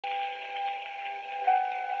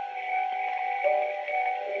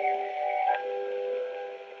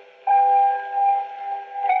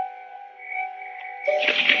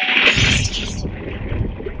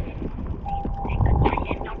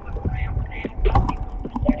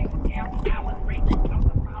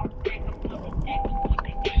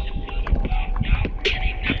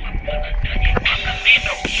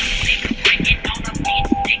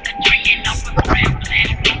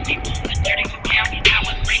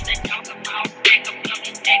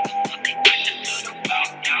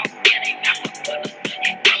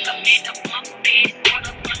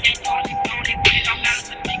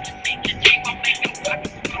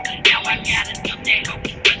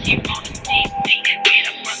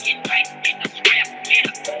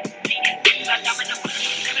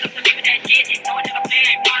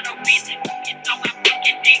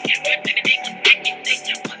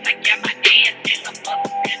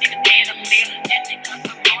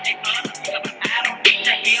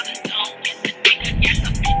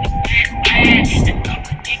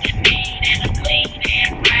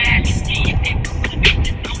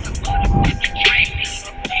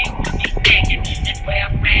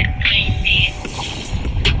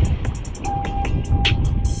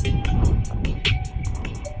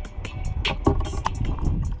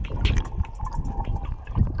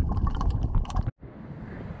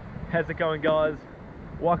how's it going, guys?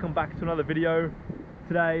 Welcome back to another video.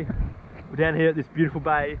 Today we're down here at this beautiful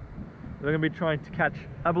bay. We're going to be trying to catch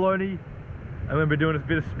abalone, and we're going to be doing a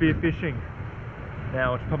bit of spear fishing.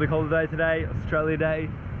 Now it's public holiday today, Australia Day,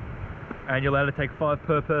 and you're allowed to take 5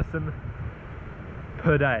 per person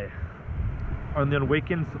per day, only on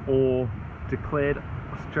weekends or declared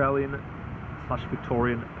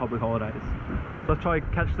Australian/Victorian public holidays. So let's try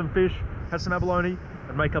and catch some fish, catch some abalone,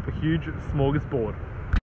 and make up a huge smorgasbord.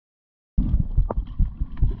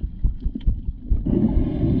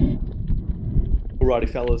 Alrighty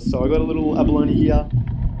fellas, so I got a little abalone here,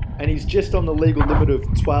 and he's just on the legal limit of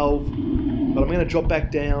 12, but I'm going to drop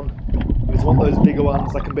back down because I want those bigger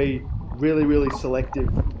ones. I can be really selective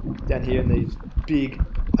down here in these big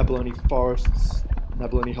abalone forests and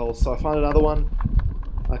abalone holes. So I find another one,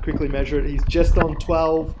 I quickly measure it, he's just on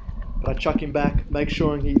 12, but I chuck him back, make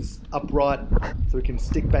sure he's upright so he can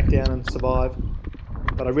stick back down and survive.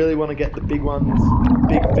 But I really want to get the big ones,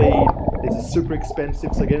 big feed. These are super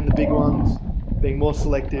expensive, so getting the big ones, being more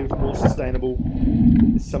selective, more sustainable,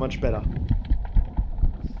 is so much better.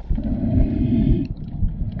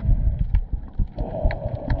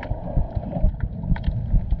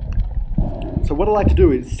 So what I like to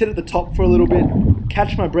do is sit at the top for a little bit,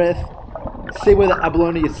 catch my breath, see where the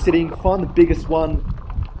abalone is sitting, find the biggest one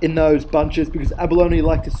in those bunches, because abalone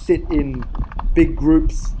like to sit in big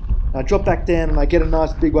groups. And I drop back down and I get a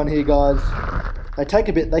nice big one here, guys. They take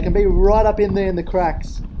a bit, they can be right up in there in the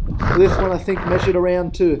cracks. This one I think measured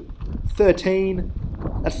around to 13.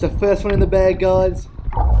 That's the first one in the bag, guys,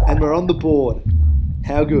 and we're on the board.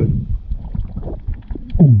 How good.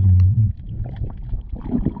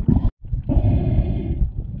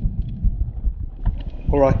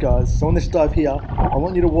 Alright guys, so on this dive here, I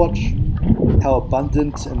want you to watch how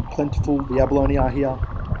abundant and plentiful the abalone are here.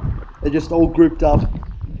 They're just all grouped up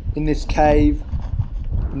in this cave,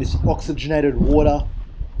 in this oxygenated water.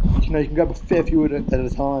 You know, you can grab a fair few at a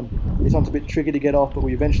time. This one's a bit tricky to get off, but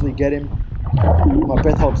we eventually get him. My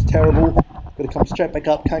breath hold's terrible. Got to come straight back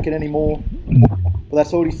up, can't get any more. But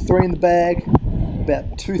that's already 3 in the bag,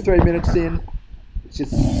 about 2-3 minutes in. It's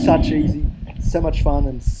just such easy, so much fun,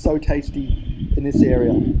 and so tasty in this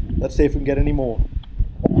area. Let's see if we can get any more.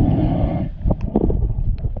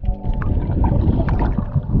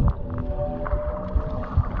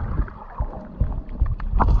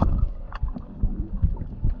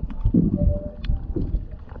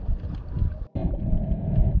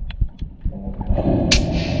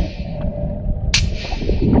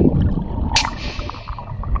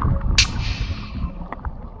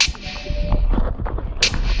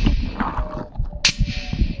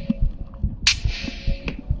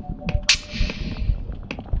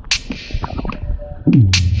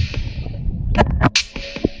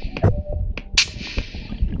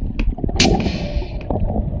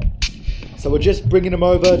 So we're just bringing them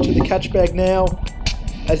over to the catch bag now.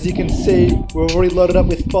 As you can see, we're already loaded up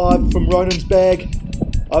with 5 from Ronan's bag.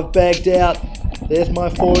 I've bagged out. There's my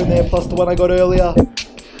 4 in there, plus the one I got earlier.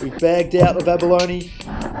 We've bagged out of abalone.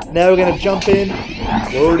 Now we're going to jump in.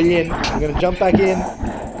 We're already in. We're going to jump back in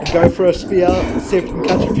and go for a spear and see if we can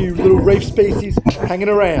catch a few little reef species hanging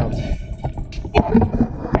around.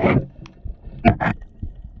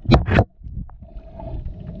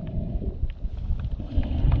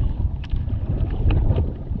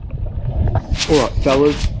 Alright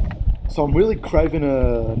fellas, so I'm really craving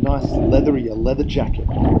a nice leather jacket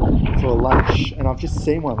for a lunch, and I've just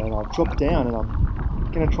seen one and I've dropped down and I'm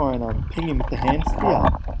going to try and ping him with the hand spear.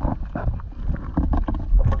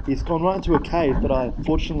 He's gone right into a cave, but I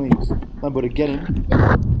fortunately was able to get him.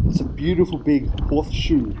 It's a beautiful big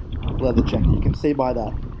horseshoe leather jacket. You can see by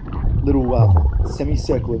that little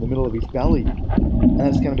semicircle in the middle of his belly, and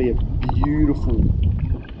it's going to be a beautiful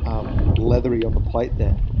leathery on the plate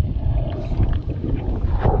there.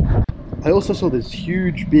 I also saw this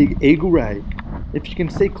huge big eagle ray. If you can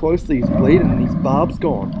see closely, he's bleeding and his barb's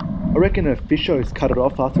gone. I reckon a fisho's cut it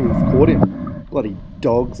off after he's caught him. Bloody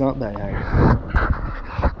dogs, aren't they, eh?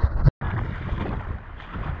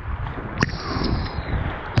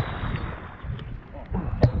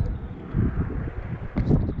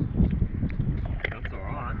 That's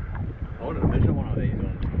alright. I wanted to measure one of these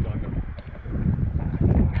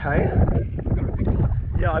Okay.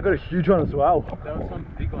 Yeah, I got a huge one as well. There were some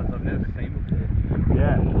big ones I've never seen before.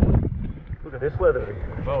 Yeah. Look at this leather.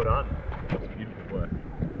 Well done. That's beautiful work.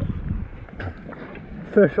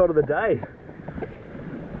 First shot of the day.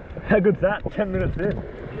 How good's that? 10 minutes in.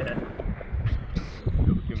 Yeah.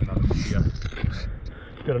 You'll give him another spear.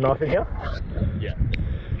 Got a knife in here? Yeah.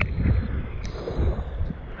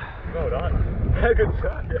 Well done. How good's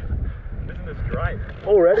that? Isn't this great?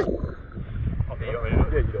 Already. Oh, you got me to do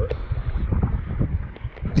it? Yeah, you do it.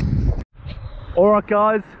 Alright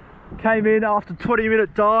guys, came in after a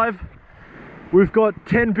 20-minute dive. We've got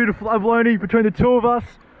 10 beautiful abalone between the two of us.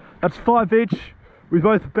 That's 5 each. We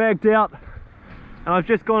both bagged out. And I've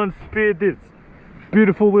just gone and speared this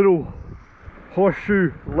beautiful little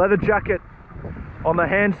horseshoe leather jacket on the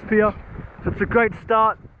hand spear. So it's a great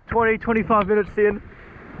start, 20-25 minutes in.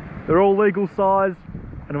 They're all legal size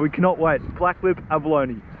and we cannot wait. Black lip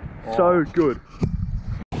abalone, so good.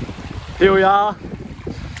 Here we are,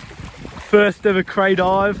 first ever cray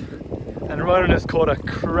dive, and Ronan has caught a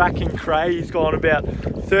cracking cray. He's gone about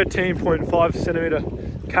 13.5 centimetre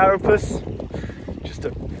carapace. Just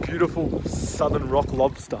a beautiful southern rock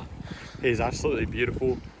lobster. He's absolutely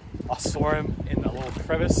beautiful. I saw him in that little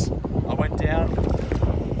crevice. I went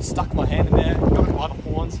down, stuck my hand in there, got him by the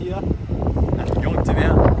horns here, and yoinked him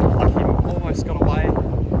out. Like he almost got away.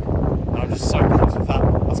 And I'm just so pleased with that.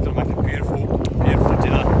 That's going to make a beautiful, beautiful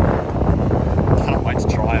dinner. Can't wait to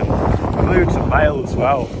try him. I believe it's a male as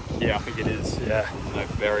well. Yeah, I think it is. Yeah. No,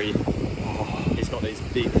 very. He's got these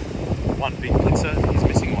one big pincer. He's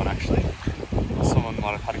missing one actually. Someone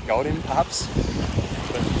might have had a go at him perhaps.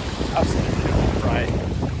 But absolutely beautiful prey.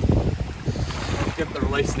 Get the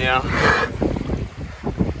release now.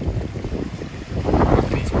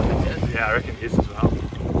 He's probably dead. Yeah, I reckon he is as well.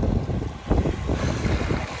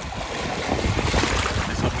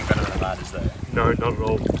 There's nothing better than that, is there? No, not at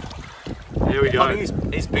all. Here we go. I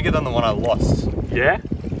think he's bigger than the one I lost. Yeah?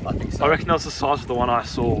 I think so. I reckon that's the size of the one I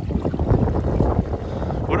saw.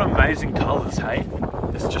 What amazing colours, hey?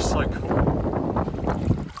 It's just so cool.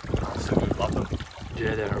 So we love them.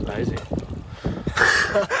 Yeah, they're amazing.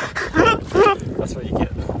 That's what you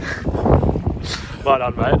get. Right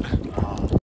on, mate.